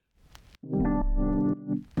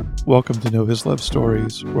Welcome to Know His Love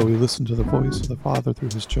Stories, where we listen to the voice of the Father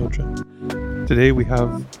through His children. Today we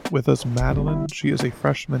have with us Madeline. She is a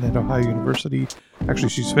freshman at Ohio University. Actually,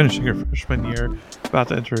 she's finishing her freshman year, about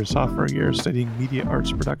to enter her sophomore year, studying media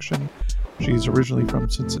arts production. She's originally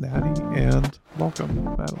from Cincinnati, and welcome,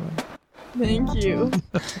 Madeline. Thank you.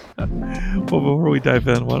 Well, before we dive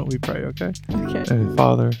in, why don't we pray, okay? Okay. And the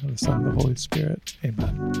Father, and the Son, and the Holy Spirit.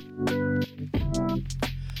 Amen.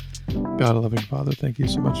 God, loving Father, thank you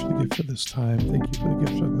so much for the gift of this time. Thank you for the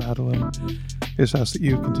gift of Madeline. I just ask that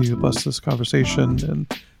you continue to bless this conversation and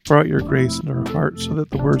pour out your grace into her heart so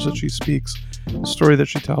that the words that she speaks, the story that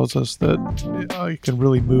she tells us, that it can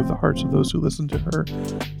really move the hearts of those who listen to her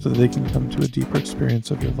so that they can come to a deeper experience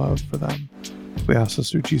of your love for them. We ask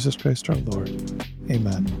this through Jesus Christ our Lord.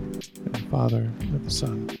 Amen. And the Father, and of the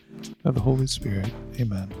Son, and of the Holy Spirit.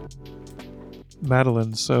 Amen.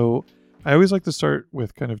 Madeline, so I always like to start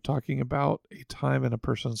with kind of talking about a time in a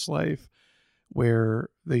person's life where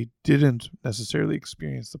they didn't necessarily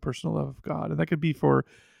experience the personal love of God. And that could be for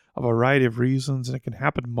a variety of reasons, and it can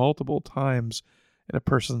happen multiple times in a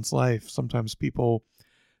person's life. Sometimes people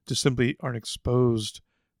just simply aren't exposed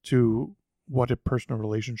to what a personal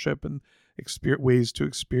relationship and ways to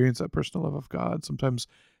experience that personal love of God. Sometimes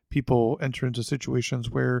people enter into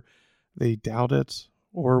situations where they doubt it,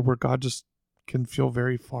 or where God just can feel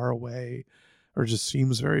very far away, or just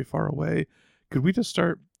seems very far away. Could we just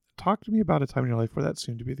talk to me about a time in your life where that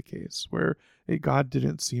seemed to be the case, where God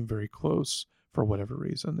didn't seem very close for whatever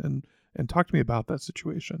reason, and talk to me about that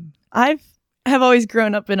situation. I have always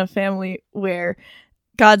grown up in a family where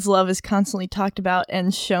God's love is constantly talked about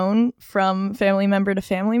and shown from family member to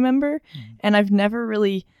family member, and I've never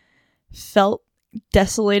really felt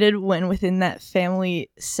desolated when within that family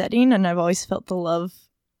setting, and I've always felt the love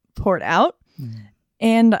poured out.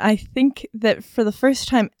 And I think that for the first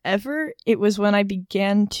time ever, it was when I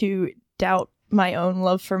began to doubt my own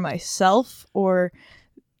love for myself, or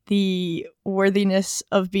the worthiness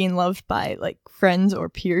of being loved by like friends or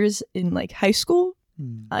peers in like high school,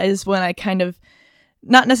 is when I kind of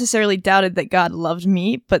not necessarily doubted that God loved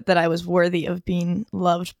me, but that I was worthy of being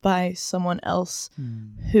loved by someone else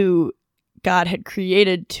who God had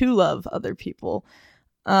created to love other people.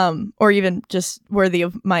 Or even just worthy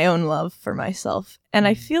of my own love for myself. And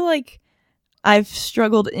I feel like I've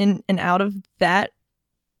struggled in and out of that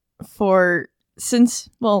since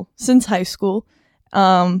high school.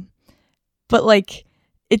 But like,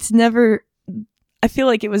 I feel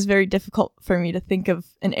like it was very difficult for me to think of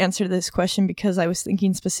an answer to this question because I was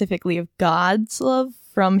thinking specifically of God's love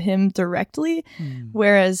from him directly.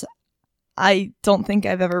 Whereas I don't think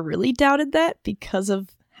I've ever really doubted that because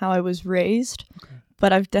of how I was raised. Okay.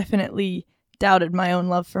 But I've definitely doubted my own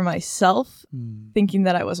love for myself, thinking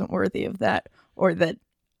that I wasn't worthy of that, or that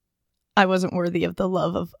I wasn't worthy of the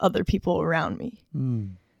love of other people around me.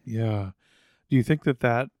 Yeah. Do you think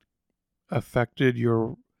that affected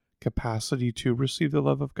your capacity to receive the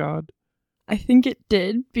love of God? I think it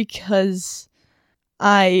did, because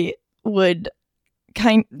I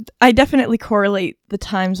definitely correlate the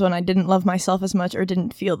times when I didn't love myself as much or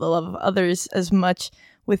didn't feel the love of others as much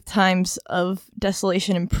with times of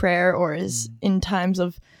desolation in prayer, or as in times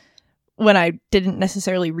of when I didn't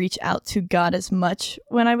necessarily reach out to God as much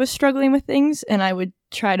when I was struggling with things, and I would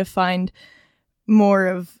try to find more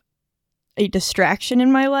of a distraction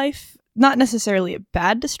in my life. Not necessarily a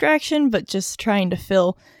bad distraction, but just trying to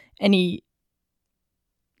fill any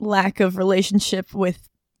lack of relationship with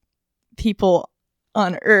people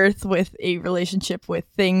on earth with a relationship with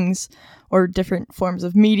things or different forms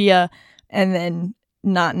of media, and then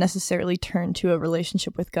not necessarily turn to a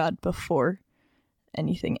relationship with God before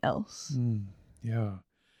anything else. Yeah.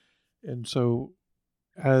 And so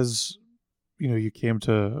as you came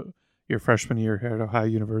to your freshman year here at Ohio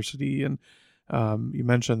University, and you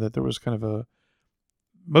mentioned that there was kind of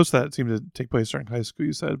most of that seemed to take place during high school,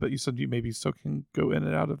 you said, but you said you maybe still can go in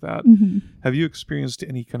and out of that. Have you experienced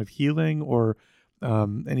any kind of healing or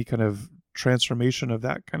any kind of transformation of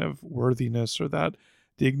that kind of worthiness or that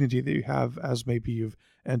dignity that you have as maybe you've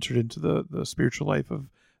entered into the spiritual life of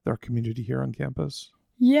our community here on campus?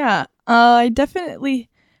 Yeah, I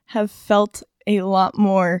definitely have felt a lot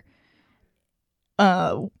more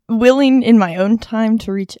willing in my own time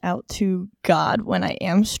to reach out to God when I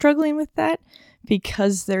am struggling with that,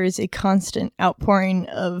 because there is a constant outpouring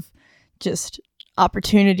of just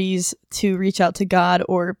opportunities to reach out to God,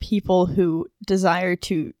 or people who desire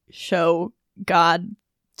to show God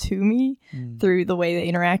to me through the way they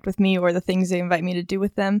interact with me or the things they invite me to do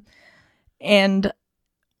with them. And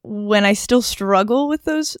when I still struggle with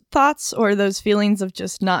those thoughts or those feelings of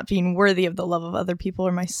just not being worthy of the love of other people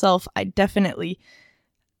or myself, I definitely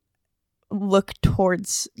look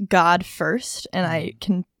towards God first, and I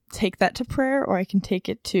can take that to prayer, or I can take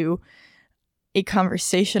it to a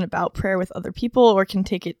conversation about prayer with other people, or can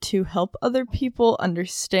take it to help other people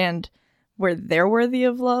understand where they're worthy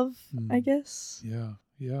of love, I guess.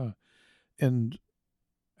 Yeah. And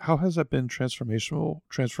how has that been transformational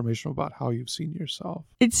about how you've seen yourself?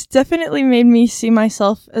 It's definitely made me see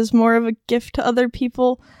myself as more of a gift to other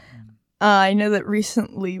people. I know that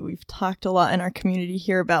recently we've talked a lot in our community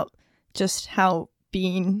here about just how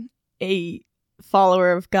being a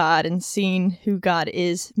follower of God and seeing who God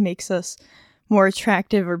is makes us more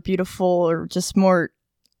attractive or beautiful or just more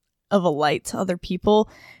of a light to other people.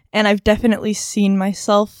 And I've definitely seen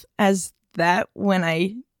myself as that when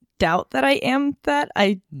I doubt that I am that.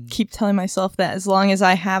 I keep telling myself that as long as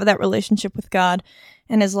I have that relationship with God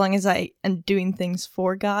and as long as I am doing things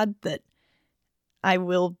for God, that I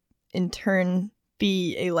will in turn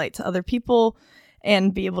be a light to other people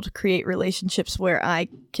and be able to create relationships where I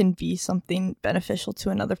can be something beneficial to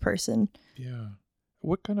another person. Yeah.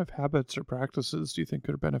 What kind of habits or practices do you think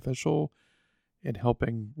are beneficial in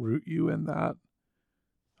helping root you in that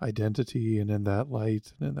identity and in that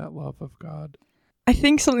light and in that love of God? I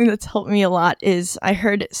think something that's helped me a lot is I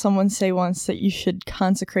heard someone say once that you should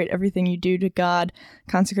consecrate everything you do to God,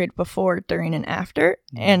 consecrate before, during, and after.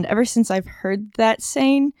 And ever since I've heard that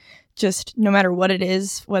saying, just no matter what it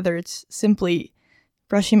is, whether it's simply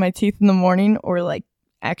brushing my teeth in the morning or like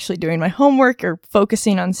actually doing my homework or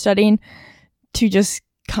focusing on studying, to just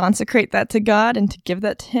consecrate that to God and to give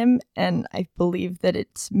that to Him. And I believe that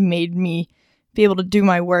it's made me be able to do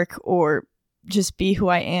my work or just be who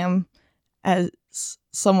I am as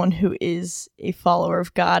someone who is a follower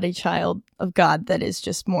of God, a child of God that is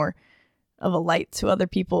just more of a light to other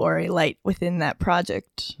people or a light within that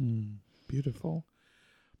project. Beautiful.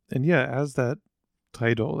 And yeah, as that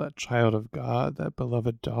title, that child of God, that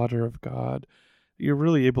beloved daughter of God, you're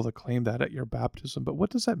really able to claim that at your baptism. But what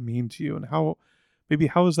does that mean to you? And how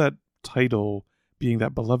is that title, being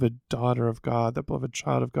that beloved daughter of God, that beloved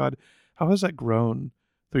child of God, how has that grown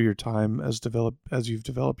through your time as you've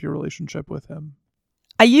developed your relationship with Him?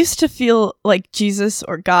 I used to feel like Jesus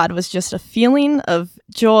or God was just a feeling of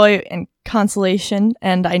joy and consolation,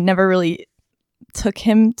 and I never really took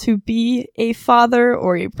Him to be a father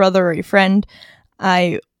or a brother or a friend.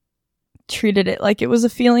 I treated it like it was a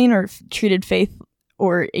feeling, or treated faith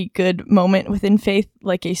or a good moment within faith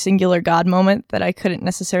like a singular God moment that I couldn't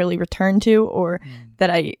necessarily return to, or that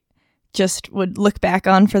I just would look back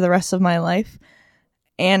on for the rest of my life.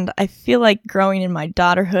 And I feel like growing in my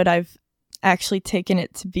daughterhood, I've actually taken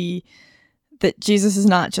it to be that Jesus is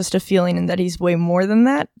not just a feeling and that He's way more than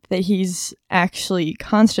that He's actually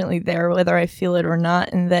constantly there, whether I feel it or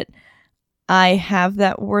not, and that I have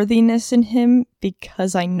that worthiness in Him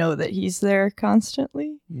because I know that He's there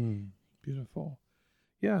constantly. Beautiful.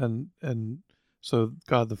 Yeah, and so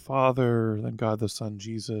God the Father, then God the Son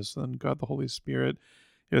Jesus, then God the Holy Spirit,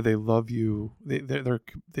 they love you.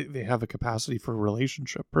 They have a capacity for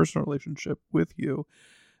personal relationship with you.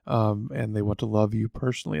 And they want to love you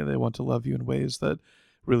personally, and they want to love you in ways that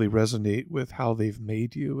really resonate with how they've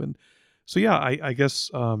made you. And so, yeah, I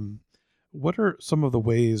guess, what are some of the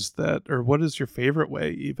ways or what is your favorite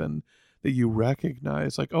way even that you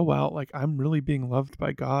recognize, like, oh, wow, like I'm really being loved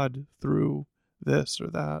by God through this or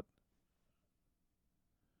that?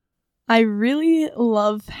 I really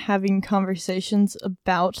love having conversations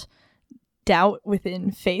about doubt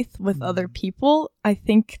within faith with other people. I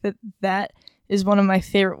think that is one of my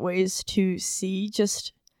favorite ways to see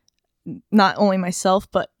just not only myself,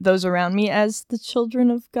 but those around me as the children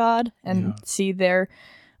of God, and see their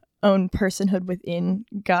own personhood within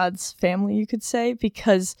God's family, you could say,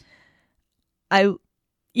 because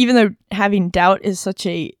even though having doubt is such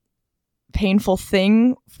a painful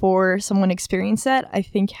thing for someone to experience that, I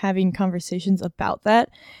think having conversations about that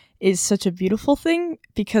is such a beautiful thing,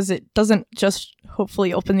 because it doesn't just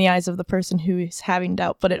hopefully open the eyes of the person who is having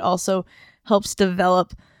doubt, but it also helps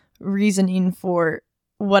develop reasoning for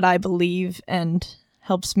what I believe and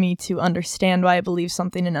helps me to understand why I believe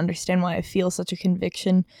something and understand why I feel such a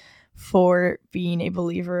conviction for being a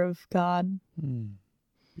believer of God.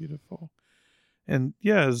 Beautiful. And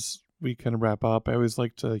yeah, as we kind of wrap up, I always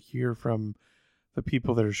like to hear from the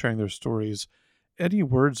people that are sharing their stories any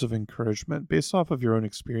words of encouragement based off of your own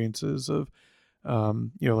experiences of,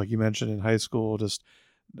 like you mentioned in high school, just,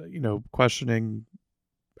 questioning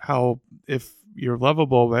if you're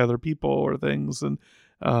lovable by other people or things. And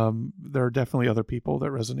there are definitely other people that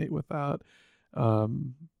resonate with that.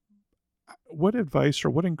 What advice or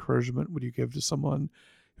what encouragement would you give to someone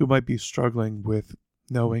who might be struggling with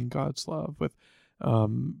knowing God's love, with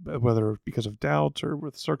whether because of doubt or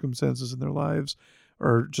with circumstances in their lives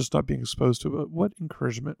or just not being exposed to it. What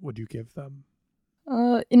encouragement would you give them?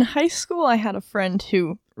 In high school, I had a friend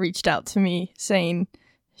who reached out to me saying,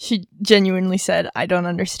 she genuinely said, "I don't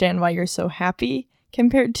understand why you're so happy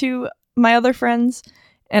compared to my other friends."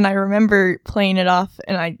 And I remember playing it off,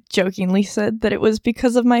 and I jokingly said that it was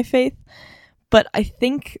because of my faith. But I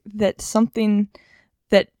think that something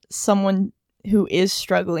that someone who is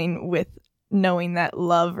struggling with knowing that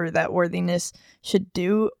love or that worthiness should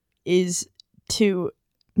do is to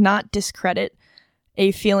not discredit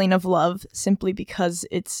a feeling of love simply because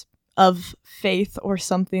it's of faith or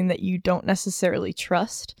something that you don't necessarily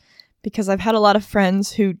trust. Because I've had a lot of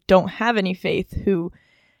friends who don't have any faith who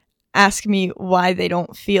ask me why they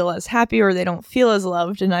don't feel as happy or they don't feel as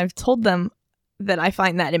loved, and I've told them that I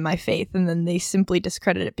find that in my faith, and then they simply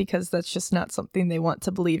discredit it because that's just not something they want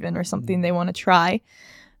to believe in or something they want to try.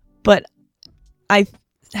 But I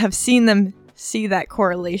have seen them see that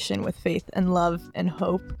correlation with faith and love and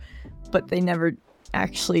hope, but they never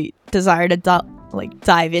actually desire to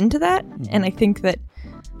dive into that. And I think that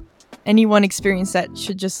anyone experience that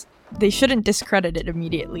they shouldn't discredit it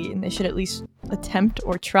immediately, and they should at least attempt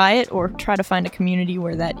or try it, or try to find a community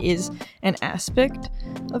where that is an aspect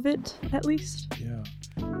of it, at least. Yeah.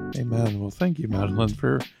 Amen. Well, thank you, Madeline,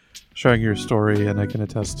 for sharing your story, and I can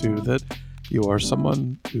attest to that you are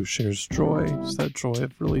someone who shares joy, just that joy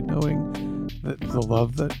of really knowing that the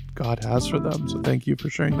love that God has for them. So thank you for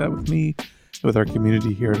sharing that with me, with our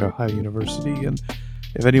community here at Ohio University. And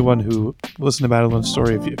if anyone who listened to Madeline's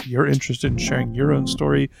story, if you're interested in sharing your own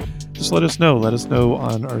story, just let us know. Let us know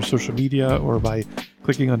on our social media or by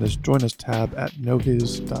clicking on this Join Us tab at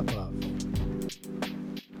noviz.love.